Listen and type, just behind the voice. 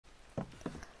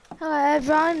Hello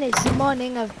everyone, it's the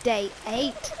morning of day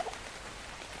 8.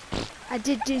 I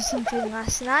did do something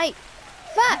last night.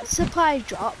 That supply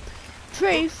drop,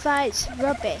 proof that it's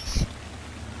rubbish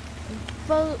and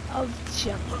full of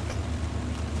junk.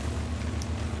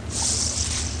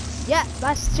 Yeah,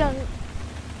 that's junk.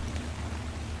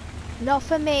 Not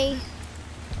for me.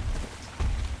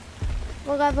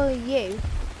 What level are you?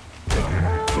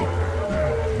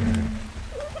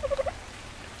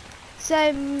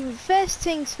 So, first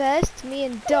things first, me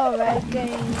and Dora are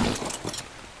going...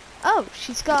 Oh,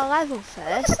 she's got a level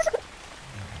first.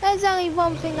 There's only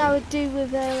one thing I would do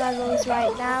with her levels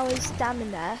right now is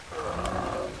stamina.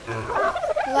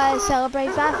 Let's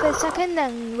celebrate that for a second,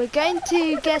 and we're going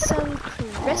to get some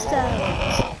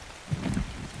crystals.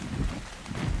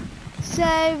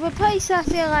 So, the place I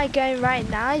feel like going right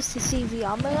now is to see the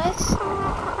omelets.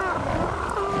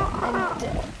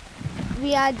 And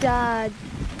we had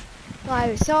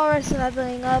Lyrosaurus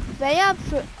leveling up. They have,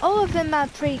 all of them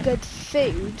have pretty good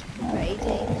food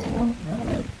ratings.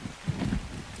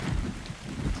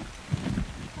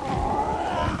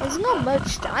 There's not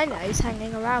much dinos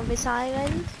hanging around this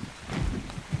island.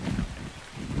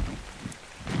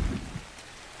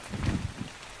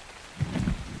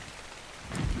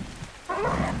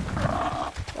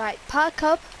 Right, park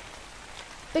up.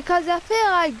 Because I feel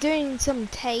like doing some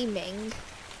taming.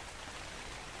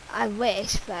 I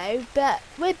wish though, but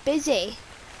we're busy.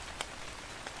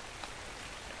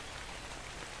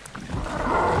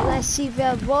 Let's see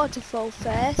the waterfall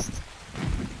first.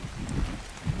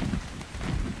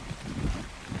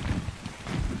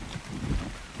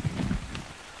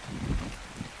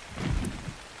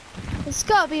 There's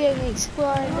got to be an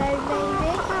explorer though,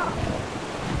 maybe.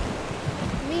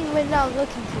 I mean, we're not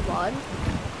looking for one.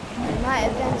 We might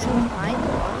eventually find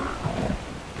one.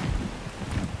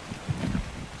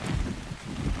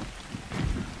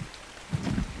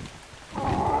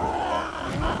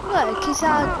 Look, it's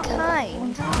our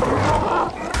kind.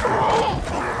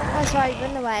 That's right,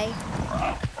 run away.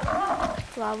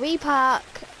 While we park,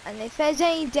 and if there's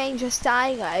any dangerous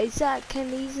dinos that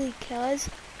can easily kill us,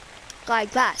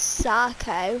 like that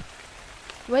Sarco,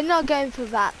 we're not going for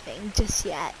that thing just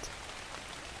yet.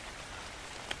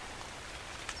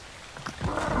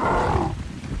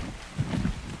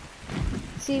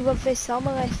 See what this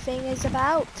omelette thing is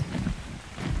about?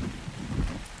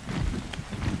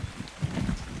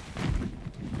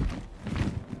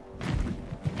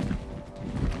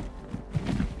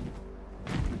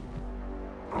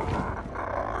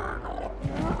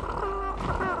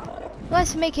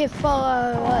 Let's make it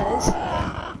follow us.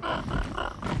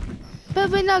 But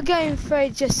we're not going for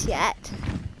it just yet.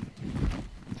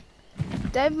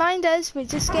 Don't mind us, we're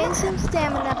just getting some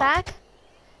stamina back.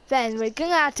 Then we're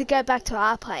gonna have to go back to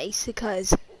our place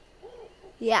because,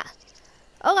 yeah.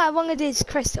 All I wanted is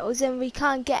crystals and we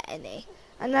can't get any.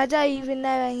 And I don't even know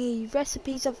any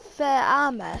recipes of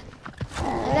armor. I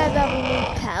know that we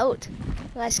need pelt.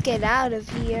 Let's get out of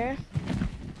here.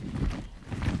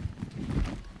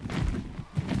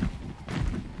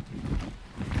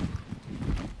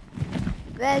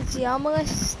 There's the omelette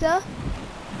stuff.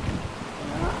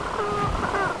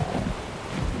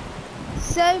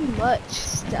 So much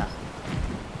stuff.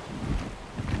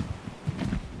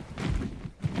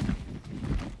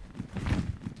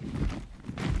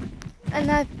 And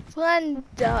I planned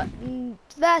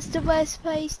that's the worst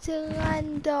place to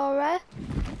land, Dora.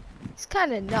 It's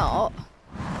kind of not.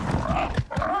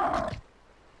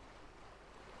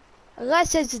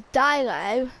 Unless there's a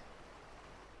dino.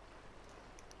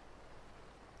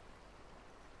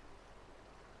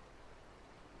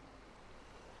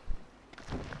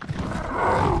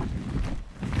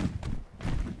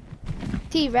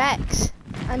 T-Rex,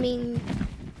 I mean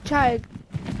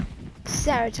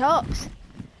Triceratops.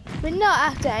 We're not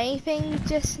after anything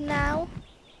just now.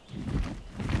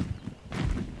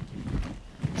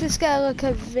 Just go look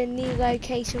at the new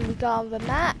location we got on the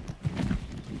map.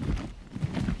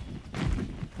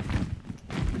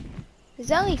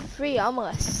 There's only 3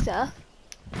 omelette stuff.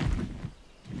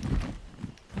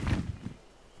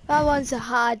 That one's the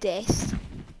hardest.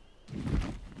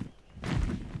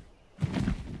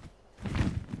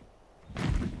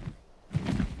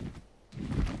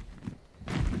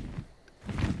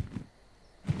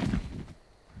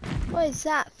 What is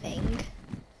that thing?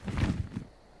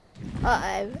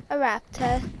 Uh-oh, a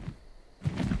raptor.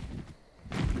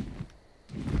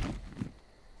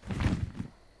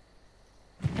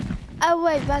 Oh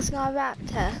wait, that's not a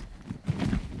raptor.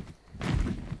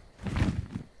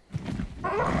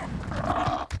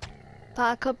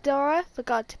 Park up, Dora.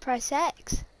 Forgot to press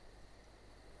X.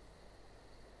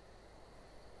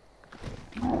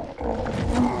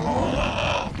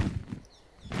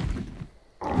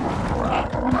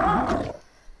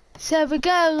 So we're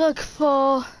gonna look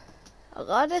for a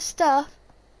lot of stuff.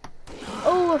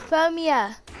 Oh, a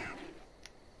phobia.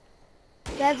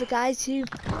 They're the guys who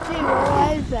flew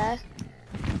all over.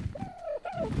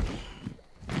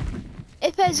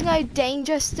 If there's no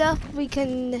dangerous stuff, we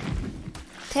can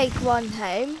take one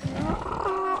home.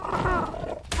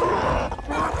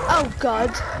 Oh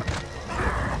God.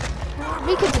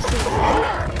 We could defeat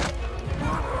them.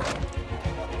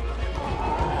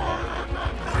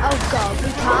 Oh God,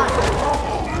 we can't.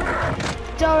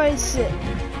 Doris,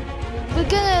 we're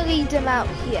gonna lead them out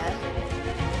here.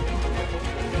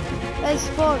 There's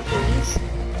 4 of these.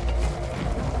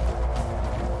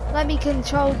 Let me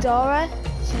control Dora.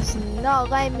 She's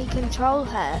not letting me control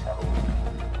her.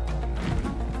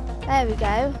 There we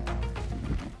go.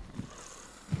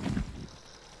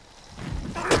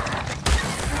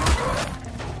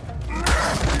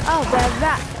 Oh,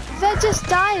 they're just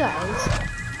dinos.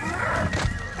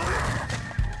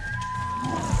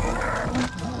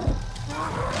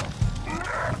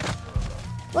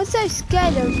 What's so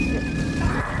scared of?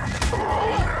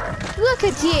 Look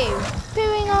at you,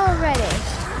 booing already.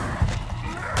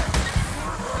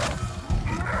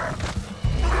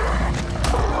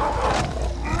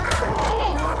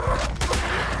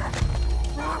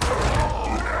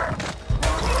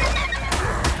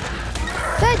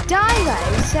 They're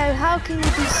dinos, so how can you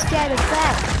be scared of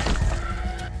them?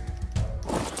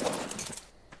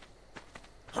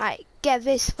 Right, get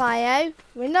this fire.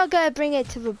 We're not going to bring it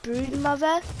to the brood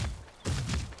mother.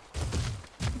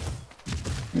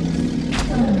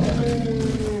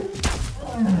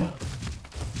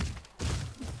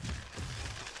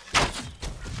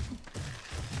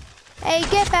 Hey,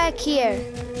 get back here.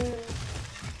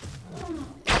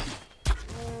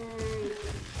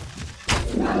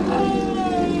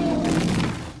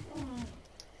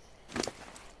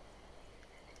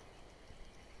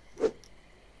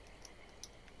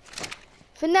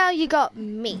 For now, you got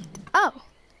meat. Oh.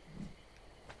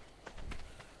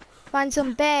 Find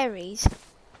some berries.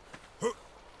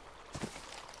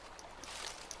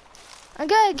 I'm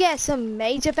gonna get some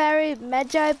major berries.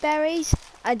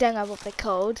 I don't know what they're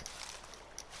called.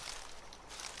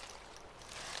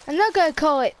 I'm not gonna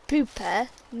call it pooper.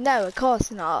 No, of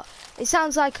course not. It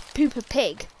sounds like pooper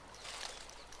pig.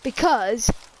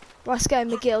 Because Roscoe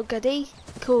McGilgoody,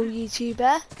 cool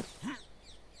YouTuber.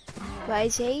 Where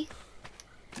is he?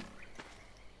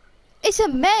 It's a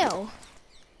male.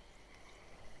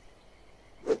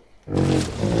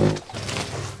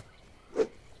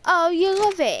 Oh, you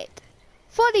love it.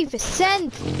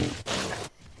 40%.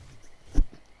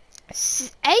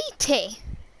 80.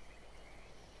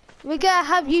 We're gonna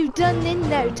have you done in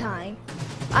no time.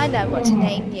 I know what to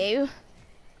name you.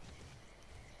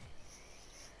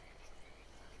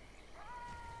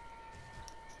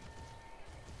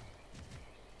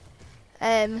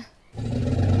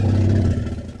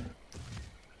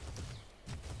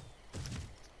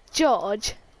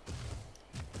 George.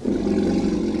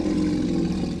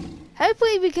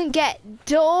 Hopefully we can get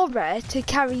Dora to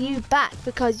carry you back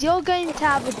because you're going to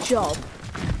have a job.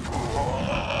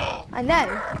 I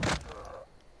know.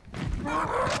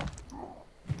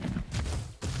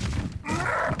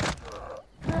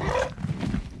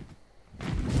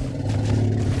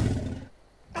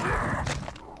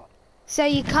 So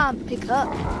you can't pick up.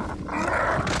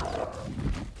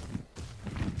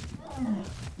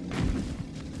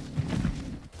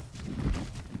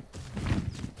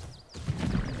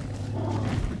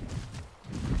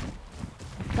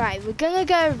 Right, we're gonna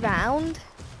go around.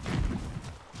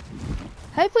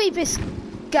 Hopefully this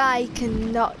guy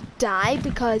cannot die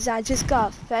because I just got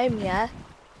a phobia.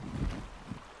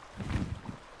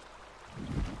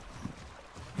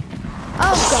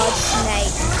 Oh God,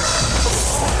 snake.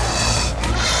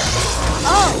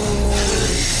 Oh!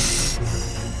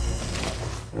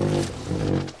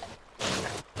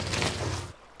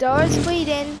 Dora's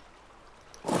bleeding.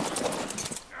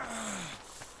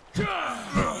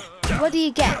 What do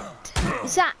you get?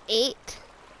 Is that it?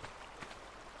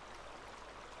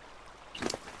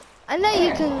 I know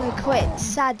you can equip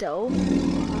saddle.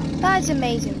 That's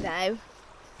amazing though.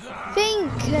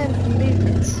 Think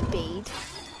movement speed.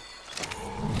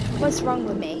 What's wrong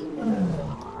with me?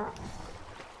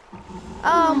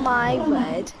 Oh my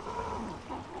word.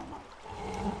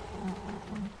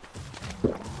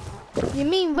 You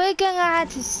mean we're gonna have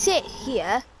to sit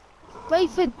here, wait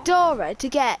for Dora to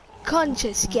get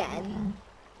conscious again?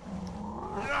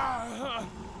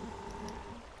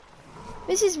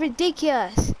 This is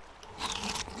ridiculous.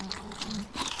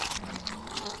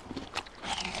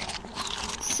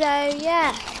 So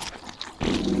yeah.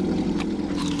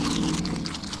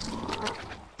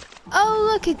 Oh,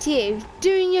 look at you,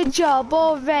 doing your job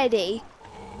already.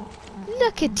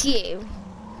 Look at you.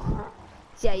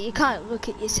 Yeah, you can't look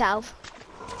at yourself.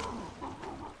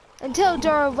 Until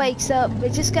Dora wakes up, we're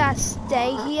just gonna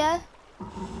stay here.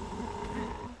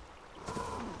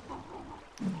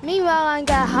 Meanwhile, I'm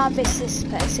gonna harvest this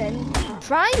person.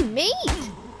 Prime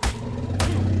meat!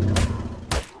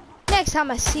 Next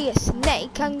time I see a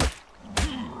snake,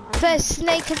 first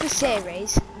snake of the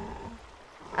series.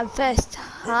 And first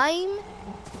time?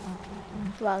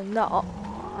 Well, not.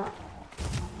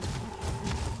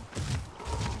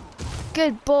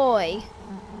 Good boy.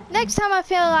 Next time I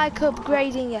feel like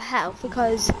upgrading your health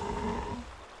because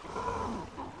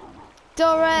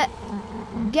Dora,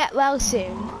 get well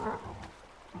soon.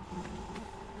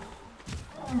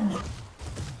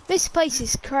 This place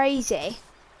is crazy.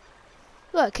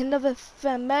 Look, another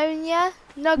pneumonia.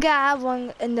 Not gonna have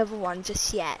another one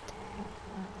just yet.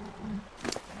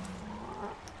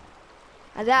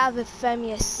 I don't have a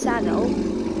thermia saddle.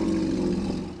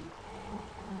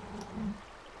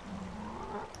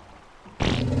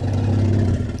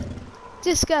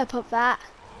 Just go put that.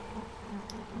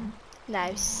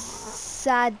 No,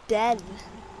 saddle.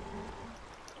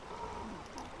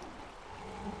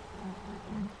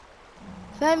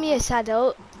 Thermia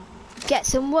saddle. Get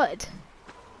some wood.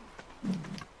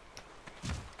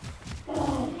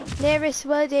 Nearest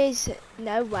wood is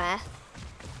nowhere.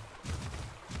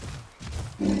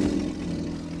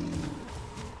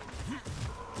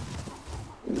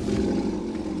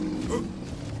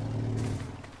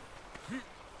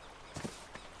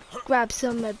 Grab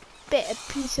a bit of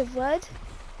piece of wood.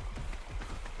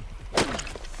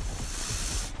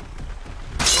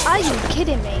 Are you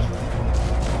kidding me?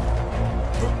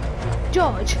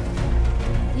 George,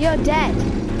 you're dead.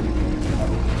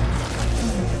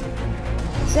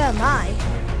 So am I.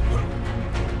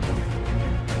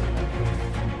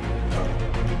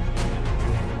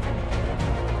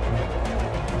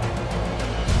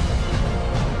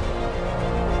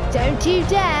 Don't you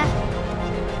dare.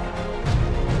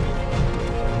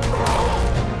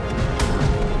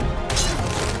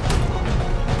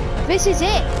 This is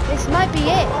it. This might be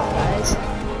it, guys.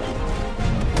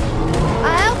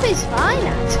 Our health is fine,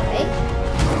 actually.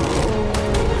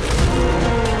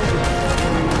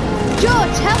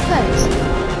 George, help us!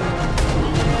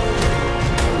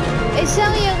 It's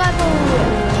only a level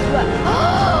 12.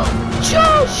 Oh,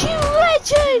 George, you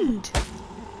legend!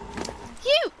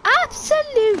 You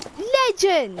absolute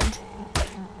legend!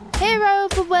 Hero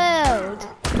of the world.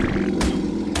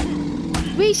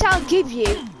 We shall give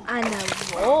you an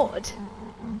award.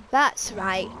 That's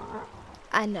right.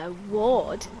 An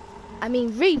award. I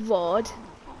mean reward.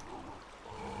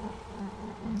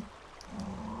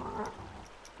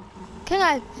 Can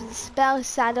I spell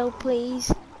saddle,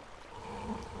 please?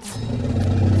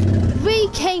 We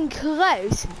came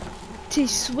close to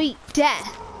sweet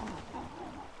death.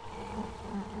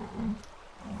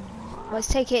 What's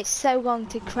taking it so long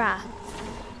to craft?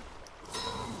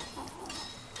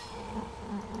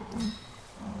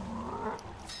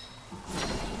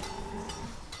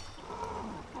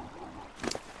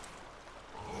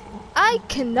 I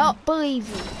cannot believe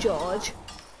you, George.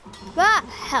 That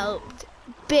helped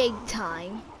big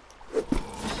time.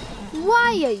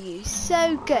 Why are you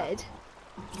so good?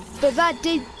 But that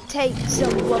did take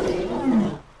some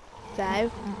whooping.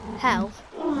 Though, health.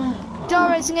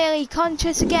 Dora's nearly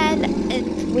conscious again,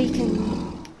 and we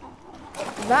can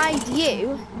ride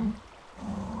you.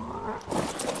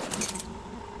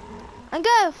 I'm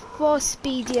gonna force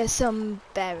speed you some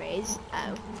berries.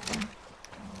 Oh.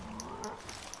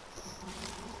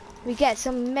 We get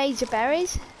some major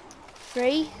berries.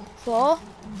 3, 4,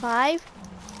 5,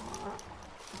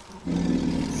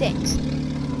 6.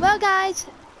 Well guys,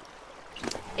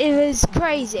 it was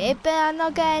crazy, but I'm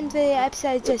not getting to the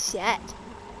episode just yet.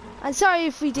 I'm sorry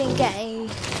if we didn't get anything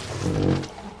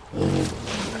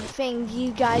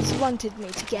you guys wanted me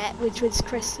to get, which was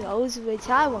crystals, which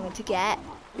I wanted to get.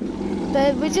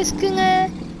 But we're just gonna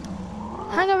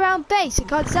hang around base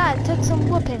because that took some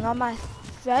whooping on my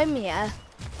thermia.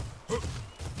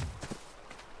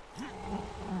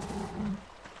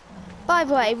 By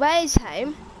the way, where is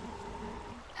home?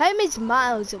 Home is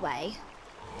miles away.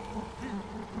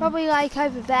 Probably like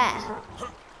over there.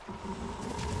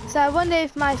 So I wonder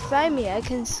if my thermia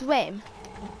can swim.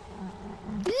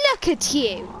 Look at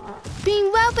you!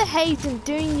 Being well behaved and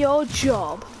doing your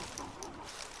job.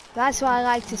 That's what I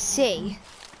like to see.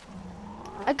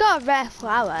 I got a rare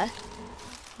flower.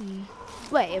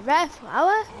 Wait, a rare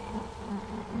flower?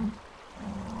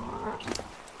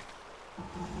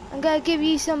 I'm gonna give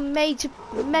you some major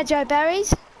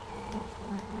berries.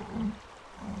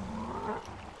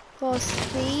 for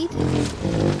speed.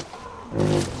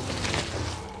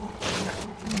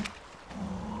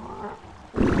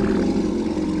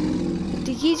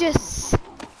 Did you just...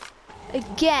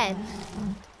 again?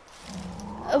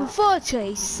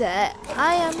 Unfortunately, sir,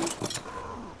 I am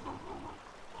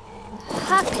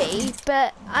happy,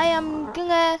 but I am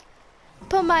gonna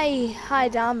put my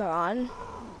hide armor on.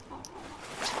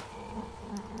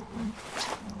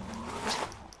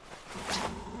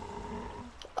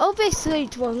 Obviously,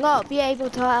 it will not be able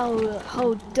to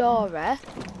hold Dora.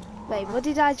 Wait, what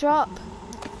did I drop?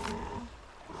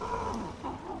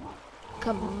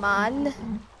 Come on.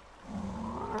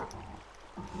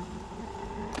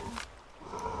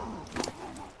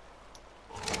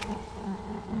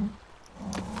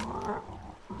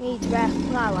 Need rare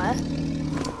flour.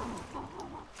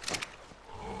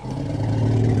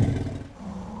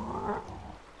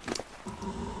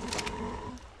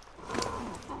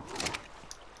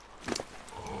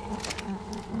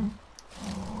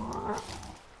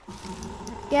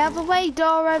 Get out of the way,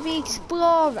 Dora the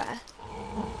Explorer.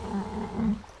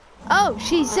 Oh,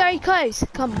 she's very close.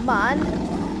 Come on.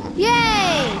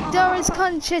 Yay! Dora's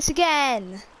conscious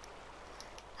again.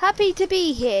 Happy to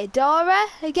be here, Dora,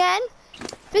 again.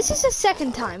 This is the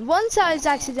second time. Once I was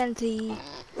accidentally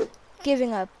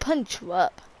giving a punch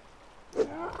up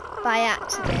by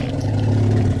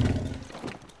accident.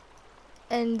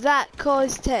 And that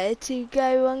caused her to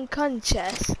go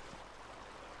unconscious.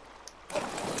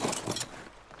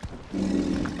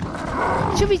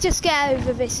 Should we just get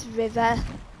over this river?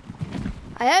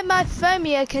 I hope my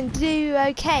Phomia can do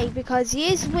okay because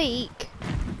he is weak.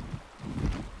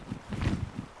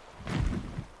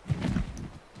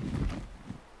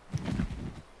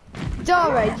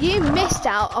 Dora, you missed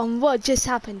out on what just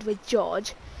happened with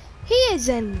George. He is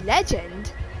a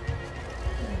legend.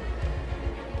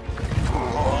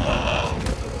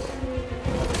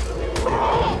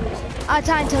 Our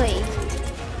time to leave.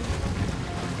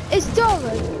 Is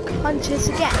Dora conscious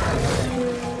again?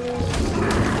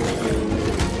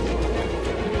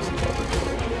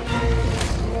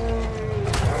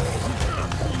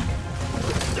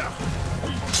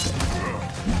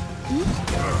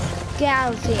 Get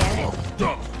out of here.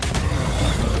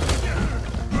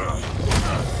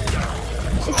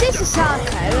 Is this a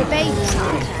Sarco? A baby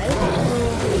Sarco?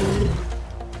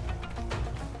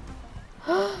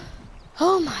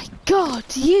 Oh my god,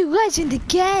 you legend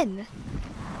again!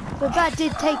 But that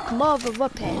did take more of a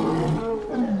whooping.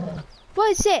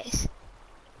 What is this?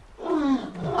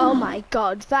 Oh my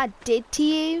god, that did to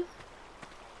you?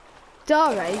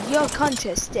 Dora, you're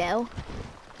conscious still.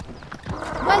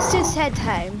 Let's just head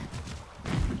home.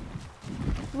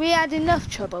 We had enough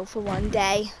trouble for one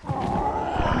day.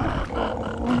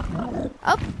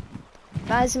 Oh,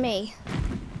 that's me.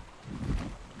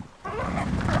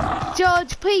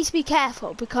 George, please be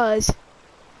careful because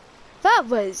that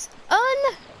was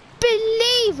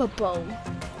unbelievable.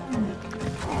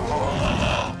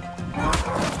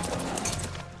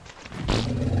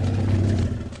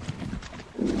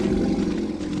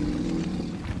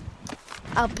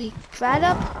 I'll pick that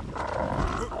up.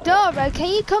 Dora, can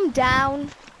you come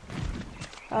down?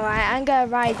 Alright, I'm gonna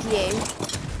ride you.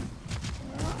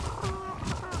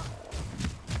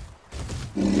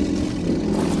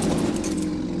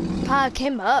 Park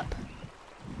him up.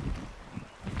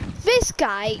 This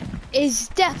guy is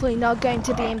definitely not going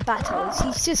to be in battles.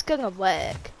 He's just gonna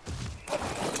work.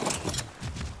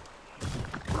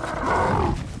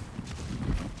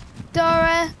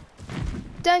 Dora,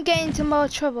 don't get into more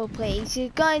trouble, please.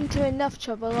 You've got into enough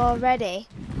trouble already.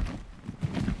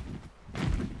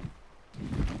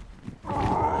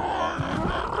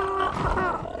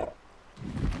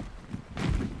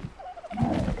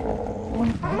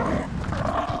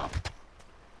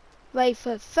 Wait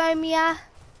for Phomia.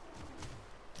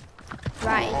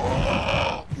 Right.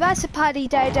 That's a party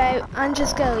dodo. I'm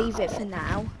just gonna leave it for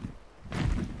now.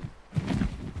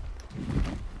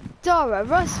 Dora,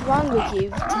 what's wrong with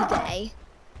you today?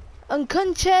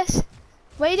 Unconscious?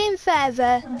 Waiting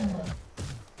further?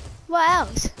 What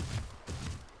else?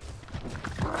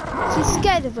 She's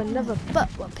scared of another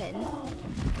butt whooping.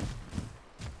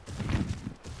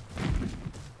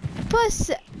 Plus,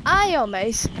 I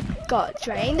almost got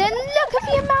drained, and look at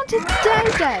the amount of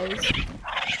dodos.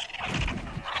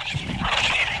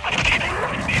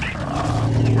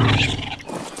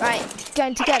 Right,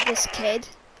 going to get this kid.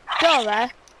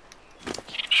 Dora.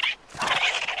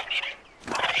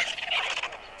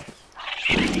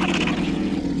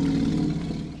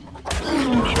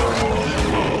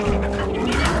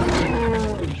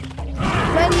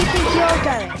 Where do you think you're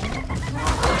going?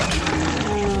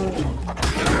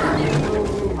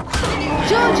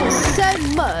 George is so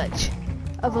much much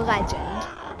of a legend.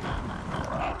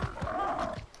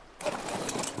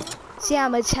 See how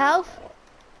much health?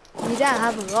 You don't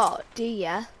have a lot, do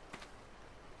ya?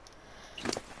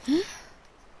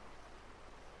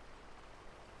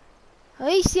 At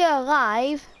least you're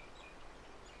alive.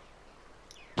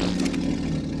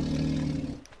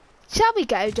 Shall we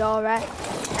go, Dora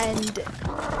and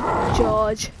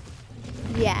George?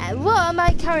 Yeah, what am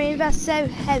I carrying that's so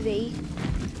heavy?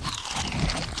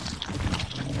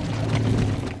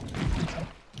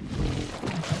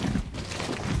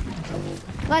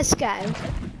 Let's go.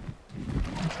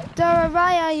 Dora,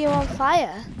 why are you on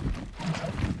fire?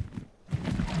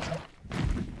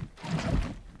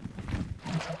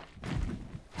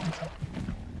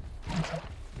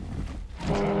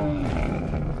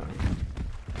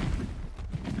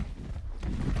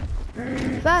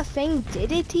 That thing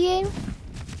did it to you?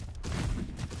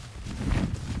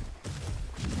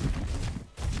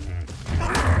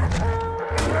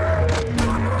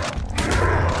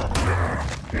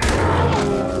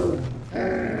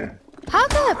 How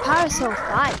can a parasol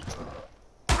fight?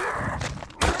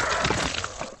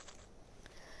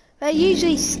 They're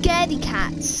usually scaredy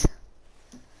cats.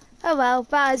 Oh well,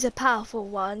 that is a powerful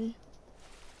one.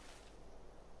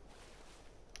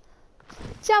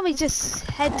 Shall we just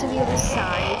head to the other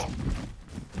side?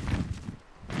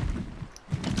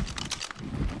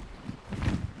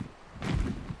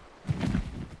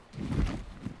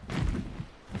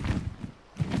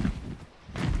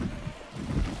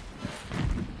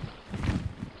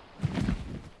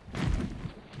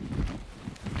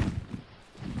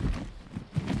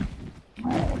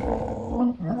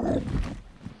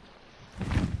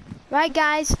 Right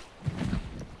guys,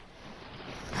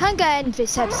 I'm going to end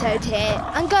this episode here.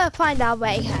 I'm going to find our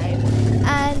way home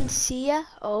and see ya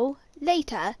all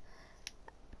later.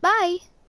 Bye.